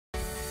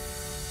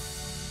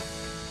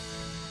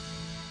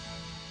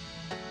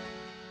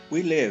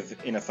We live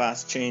in a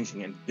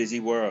fast-changing and busy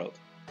world.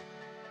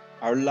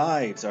 Our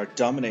lives are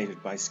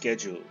dominated by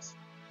schedules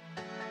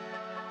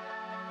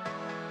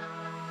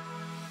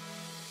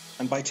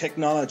and by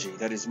technology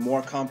that is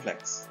more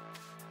complex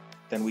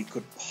than we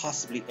could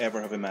possibly ever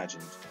have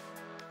imagined.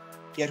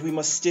 Yet we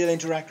must still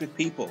interact with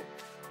people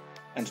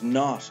and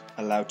not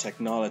allow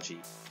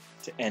technology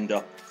to end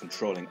up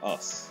controlling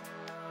us.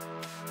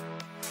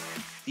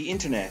 The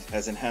internet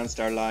has enhanced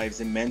our lives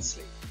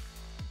immensely,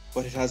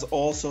 but it has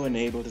also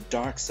enabled a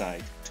dark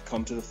side to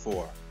come to the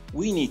fore.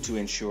 We need to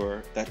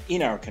ensure that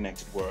in our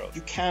connected world,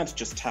 you can't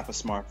just tap a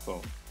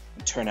smartphone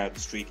and turn out the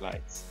street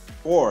lights,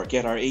 or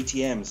get our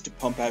ATMs to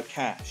pump out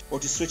cash, or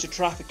to switch a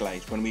traffic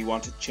light when we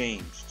want it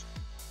changed.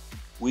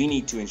 We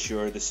need to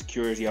ensure the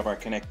security of our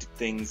connected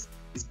things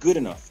is good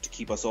enough to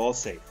keep us all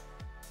safe.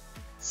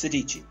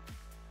 Sidici,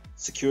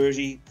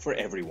 security for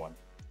everyone.